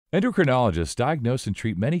Endocrinologists diagnose and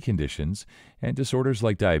treat many conditions and disorders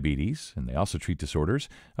like diabetes, and they also treat disorders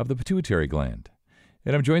of the pituitary gland.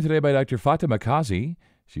 And I'm joined today by Dr. Fatima Kazi.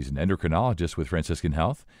 She's an endocrinologist with Franciscan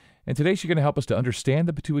Health, and today she's going to help us to understand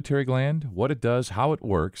the pituitary gland, what it does, how it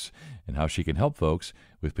works, and how she can help folks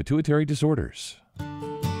with pituitary disorders.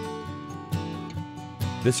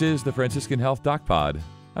 This is the Franciscan Health DocPod.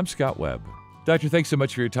 I'm Scott Webb. Doctor, thanks so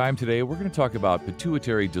much for your time today. We're going to talk about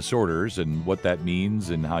pituitary disorders and what that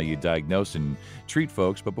means and how you diagnose and treat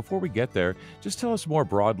folks. But before we get there, just tell us more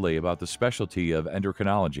broadly about the specialty of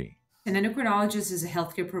endocrinology. An endocrinologist is a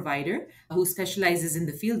healthcare provider who specializes in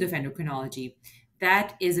the field of endocrinology.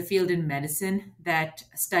 That is a field in medicine that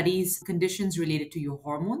studies conditions related to your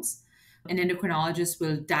hormones. An endocrinologist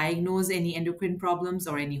will diagnose any endocrine problems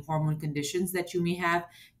or any hormone conditions that you may have.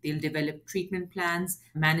 They'll develop treatment plans,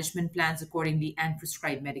 management plans accordingly, and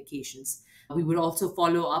prescribe medications. We would also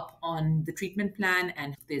follow up on the treatment plan,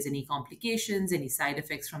 and if there's any complications, any side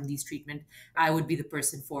effects from these treatment, I would be the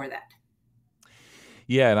person for that.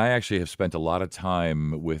 Yeah, and I actually have spent a lot of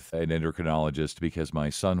time with an endocrinologist because my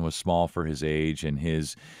son was small for his age and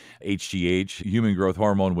his HGH, human growth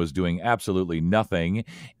hormone, was doing absolutely nothing.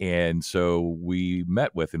 And so we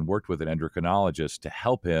met with and worked with an endocrinologist to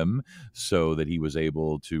help him so that he was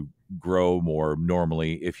able to grow more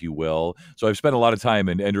normally, if you will. So I've spent a lot of time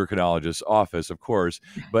in endocrinologist's office, of course,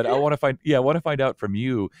 but I want to find out from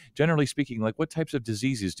you, generally speaking, like what types of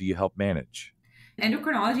diseases do you help manage?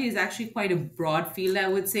 Endocrinology is actually quite a broad field, I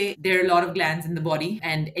would say. There are a lot of glands in the body,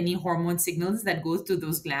 and any hormone signals that go through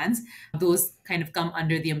those glands, those kind of come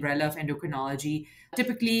under the umbrella of endocrinology.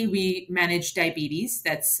 Typically, we manage diabetes.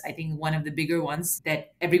 That's, I think, one of the bigger ones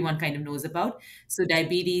that everyone kind of knows about. So,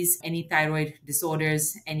 diabetes, any thyroid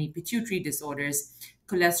disorders, any pituitary disorders,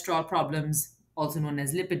 cholesterol problems, also known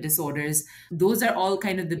as lipid disorders. Those are all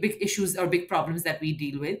kind of the big issues or big problems that we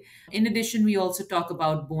deal with. In addition, we also talk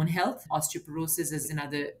about bone health. Osteoporosis is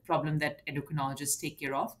another problem that endocrinologists take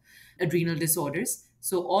care of, adrenal disorders.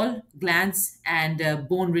 So all glands and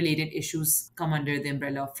bone related issues come under the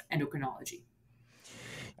umbrella of endocrinology.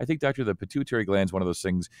 I think, doctor, the pituitary gland is one of those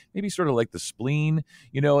things, maybe sort of like the spleen,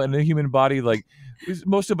 in the human body. Like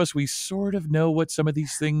most of us, we sort of know what some of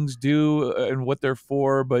these things do and what they're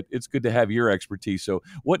for, but it's good to have your expertise. So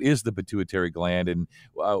what is the pituitary gland and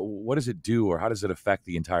what does it do or how does it affect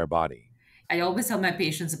the entire body? I always tell my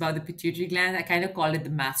patients about the pituitary gland. I kind of call it the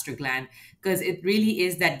master gland because it really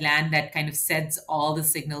is that gland that kind of sends all the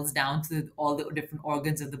signals down to all the different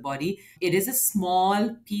organs of the body. It is a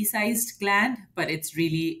small pea-sized gland, but it's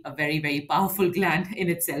really a very, very powerful gland in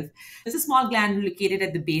itself. It's a small gland located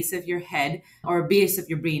at the base of your head or base of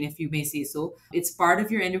your brain, if you may say so. It's part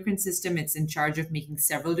of your endocrine system. It's in charge of making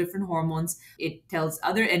several different hormones. It tells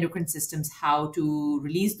other endocrine systems how to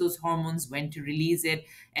release those hormones, when to release it,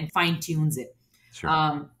 and fine tunes it.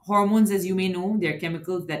 Sure. Hormones, as you may know, they're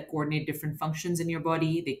chemicals that coordinate different functions in your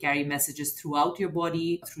body. They carry messages throughout your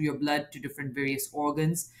body, through your blood to different various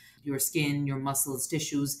organs, your skin, your muscles,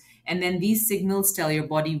 tissues. And then these signals tell your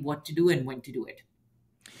body what to do and when to do it.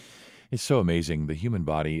 It's so amazing. The human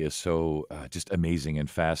body is so just amazing and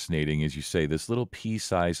fascinating. As you say, this little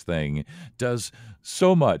pea-sized thing does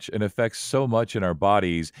so much and affects so much in our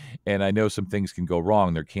bodies. And I know some things can go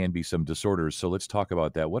wrong. There can be some disorders. So let's talk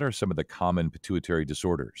about that. What are some of the common pituitary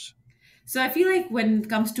disorders? So I feel like when it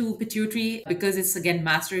comes to pituitary, because it's again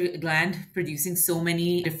master gland producing so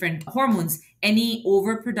many different hormones, any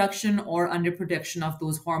overproduction or underproduction of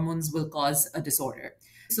those hormones will cause a disorder.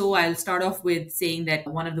 So I'll start off with saying that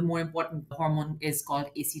one of the more important hormone is called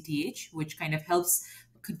ACTH, which kind of helps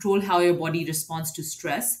control how your body responds to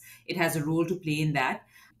stress. It has a role to play in that.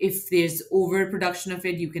 If there's overproduction of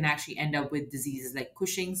it, you can actually end up with diseases like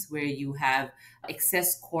Cushing's, where you have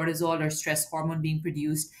excess cortisol or stress hormone being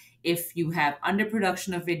produced. If you have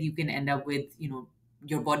underproduction of it, you can end up with,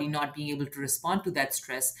 your body not being able to respond to that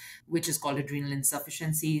stress, which is called adrenal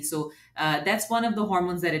insufficiency. So that's one of the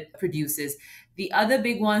hormones that it produces. The other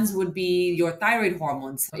big ones would be your thyroid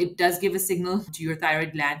hormones. It does give a signal to your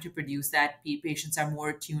thyroid gland to produce that. Patients are more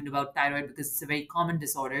attuned about thyroid because it's a very common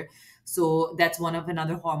disorder. So that's one of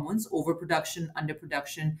another hormones. Overproduction,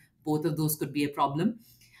 underproduction, both of those could be a problem.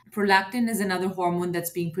 Prolactin is another hormone that's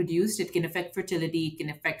being produced. It can affect fertility, it can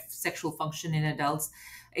affect sexual function in adults.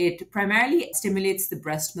 It primarily stimulates the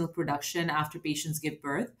breast milk production after patients give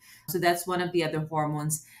birth. So that's one of the other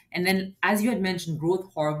hormones. And then, as you had mentioned,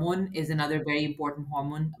 growth hormone is another very important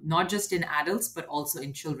hormone, not just in adults, but also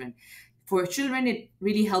in children. For children, it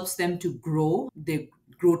really helps them to grow. They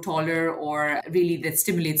grow taller or really that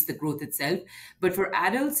stimulates the growth itself. But for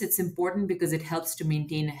adults, it's important because it helps to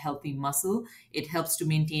maintain a healthy muscle. It helps to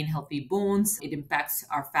maintain healthy bones. It impacts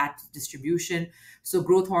our fat distribution. So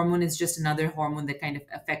growth hormone is just another hormone that kind of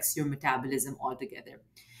affects your metabolism altogether.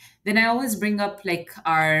 Then I always bring up like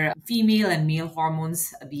our female and male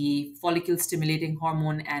hormones, the follicle stimulating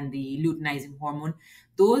hormone and the luteinizing hormone.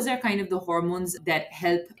 Those are kind of the hormones that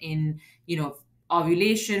help in,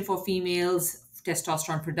 ovulation for females,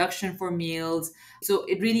 testosterone production for males. So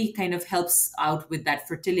it really kind of helps out with that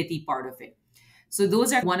fertility part of it. So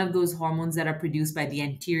those are one of those hormones that are produced by the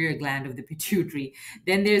anterior gland of the pituitary.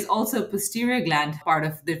 Then there's also a posterior gland part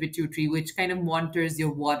of the pituitary, which kind of monitors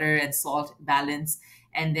your water and salt balance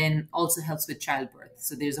and then also helps with childbirth.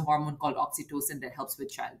 So there's a hormone called oxytocin that helps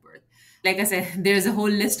with childbirth. Like I said, there's a whole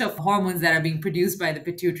list of hormones that are being produced by the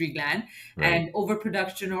pituitary gland, Right. and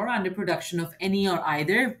overproduction or underproduction of any or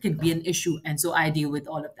either can be an issue. And so I deal with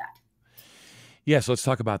all of that. Yes, let's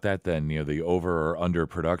talk about that then, the over or under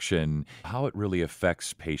production, how it really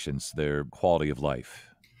affects patients, their quality of life.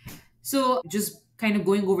 So, just kind of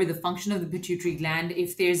going over the function of the pituitary gland,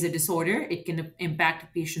 if there's a disorder, it can impact a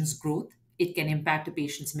patient's growth, it can impact a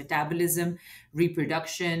patient's metabolism,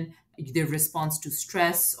 reproduction, their response to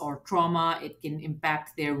stress or trauma, it can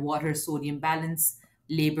impact their water sodium balance,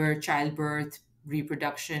 labor, childbirth,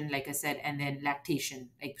 reproduction, like I said, and then lactation,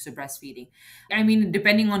 like so breastfeeding. I mean,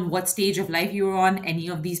 depending on what stage of life you're on, any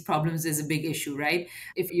of these problems is a big issue, right?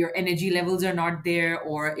 If your energy levels are not there,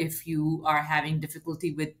 or if you are having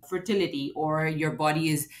difficulty with fertility, or your body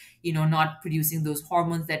is not producing those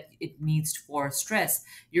hormones that it needs for stress,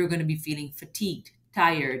 you're going to be feeling fatigued,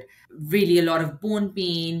 tired, really a lot of bone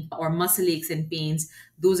pain or muscle aches and pains.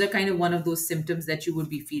 Those are kind of one of those symptoms that you would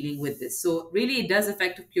be feeling with this. So really it does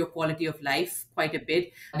affect your quality of life quite a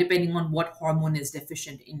bit depending on what hormone is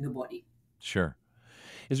deficient in the body. Sure.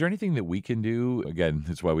 Is there anything that we can do? Again,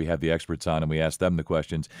 that's why we have the experts on and we ask them the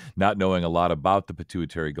questions. Not knowing a lot about the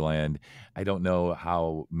pituitary gland, I don't know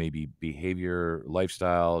how maybe behavior,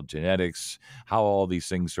 lifestyle, genetics, how all these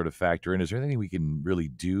things sort of factor in. Is there anything we can really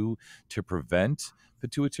do to prevent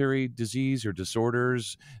pituitary disease or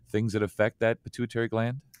disorders, things that affect that pituitary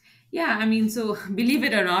gland? Yeah, I mean, so believe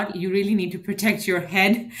it or not, you really need to protect your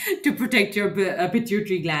head to protect your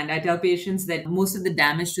pituitary gland. I tell patients that most of the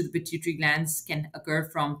damage to the pituitary glands can occur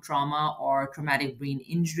from trauma or traumatic brain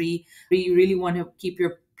injury. You really want to keep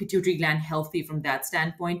your pituitary gland healthy from that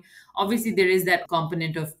standpoint. Obviously, there is that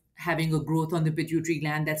component of having a growth on the pituitary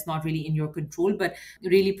gland that's not really in your control, but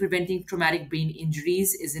really preventing traumatic brain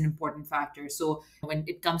injuries is an important factor. So when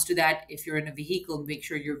it comes to that, if you're in a vehicle, make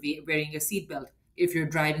sure you're wearing your seatbelt. If you're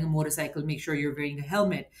driving a motorcycle, make sure you're wearing a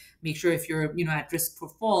helmet. Make sure if you're at risk for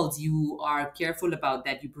falls, you are careful about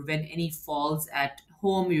that. You prevent any falls at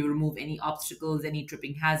home. You remove any obstacles, any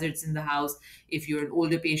tripping hazards in the house. If you're an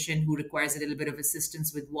older patient who requires a little bit of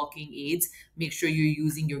assistance with walking aids, make sure you're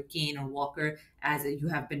using your cane or walker as you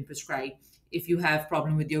have been prescribed. If you have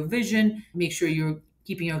problem with your vision, make sure you're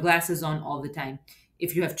keeping your glasses on all the time.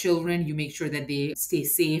 If you have children, you make sure that they stay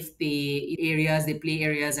safe. Their play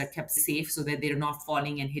areas are kept safe so that they're not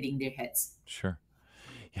falling and hitting their heads. Sure.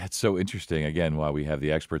 Yeah, it's so interesting, again, why we have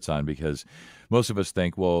the experts on, because most of us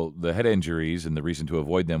think, well, the head injuries and the reason to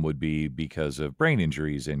avoid them would be because of brain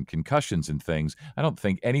injuries and concussions and things. I don't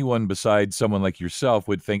think anyone besides someone like yourself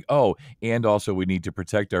would think, oh, and also we need to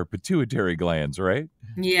protect our pituitary glands, right?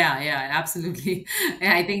 Yeah, absolutely.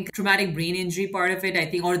 And I think traumatic brain injury part of it, I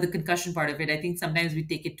think, or the concussion part of it, I think sometimes we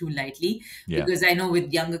take it too lightly Yeah, because I know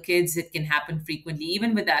with younger kids, it can happen frequently.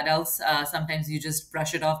 Even with adults, sometimes you just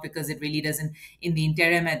brush it off because it really doesn't, in the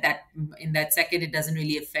interim, in that second, it doesn't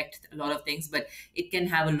really affect a lot of things, but it can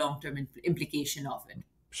have a long-term implication of it.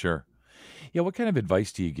 sure. Yeah, what kind of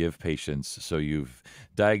advice do you give patients? So you've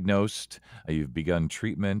diagnosed, you've begun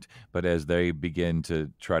treatment, but as they begin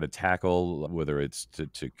to try to tackle, whether it's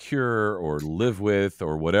to cure or live with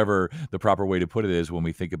or whatever the proper way to put it is when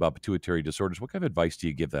we think about pituitary disorders, what kind of advice do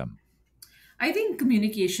you give them? I think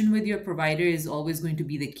communication with your provider is always going to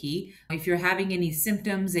be the key. If you're having any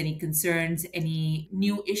symptoms, any concerns, any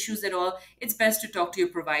new issues at all, it's best to talk to your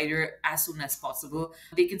provider as soon as possible.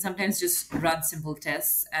 They can sometimes just run simple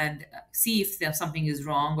tests and see if something is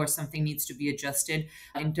wrong or something needs to be adjusted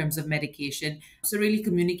in terms of medication. So, really,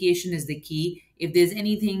 communication is the key. If there's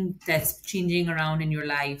anything that's changing around in your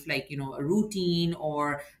life, like, a routine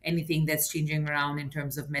or anything that's changing around in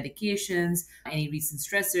terms of medications, any recent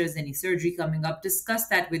stressors, any surgery coming up, discuss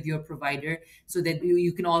that with your provider so that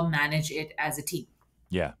you can all manage it as a team.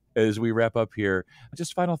 Yeah. As we wrap up here,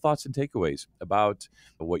 just final thoughts and takeaways about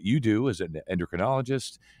what you do as an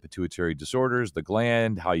endocrinologist, pituitary disorders, the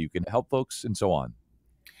gland, how you can help folks, and so on.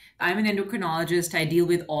 I'm an endocrinologist. I deal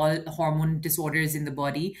with all hormone disorders in the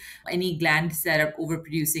body. Any glands that are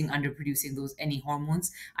overproducing, underproducing any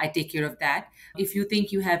hormones, I take care of that. If you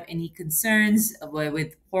think you have any concerns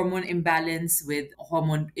with hormone imbalance, with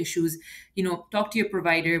hormone issues, talk to your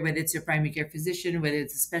provider, whether it's your primary care physician, whether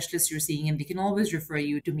it's a specialist you're seeing, and they can always refer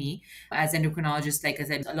you to me. As endocrinologists, like I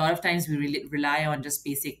said, a lot of times we really rely on just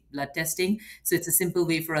basic blood testing. So it's a simple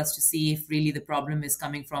way for us to see if really the problem is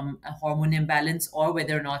coming from a hormone imbalance or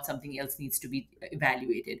whether or not something else needs to be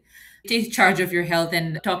evaluated. Take charge of your health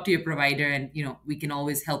and talk to your provider, and we can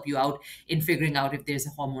always help you out in figuring out if there's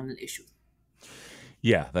a hormonal issue.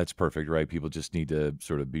 Yeah, that's perfect, right? People just need to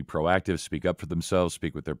sort of be proactive, speak up for themselves,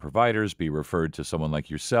 speak with their providers, be referred to someone like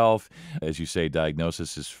yourself. As you say,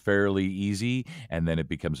 diagnosis is fairly easy, and then it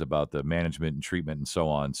becomes about the management and treatment and so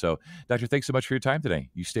on. So, Doctor, thanks so much for your time today.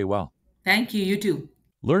 You stay well. Thank you. You too.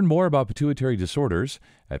 Learn more about pituitary disorders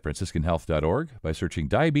at franciscanhealth.org by searching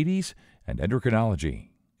diabetes and endocrinology.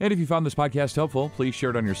 And if you found this podcast helpful, please share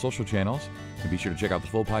it on your social channels and be sure to check out the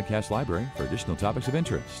full podcast library for additional topics of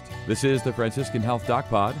interest. This is the Franciscan Health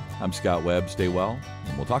DocPod. I'm Scott Webb. Stay well,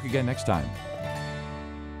 and we'll talk again next time.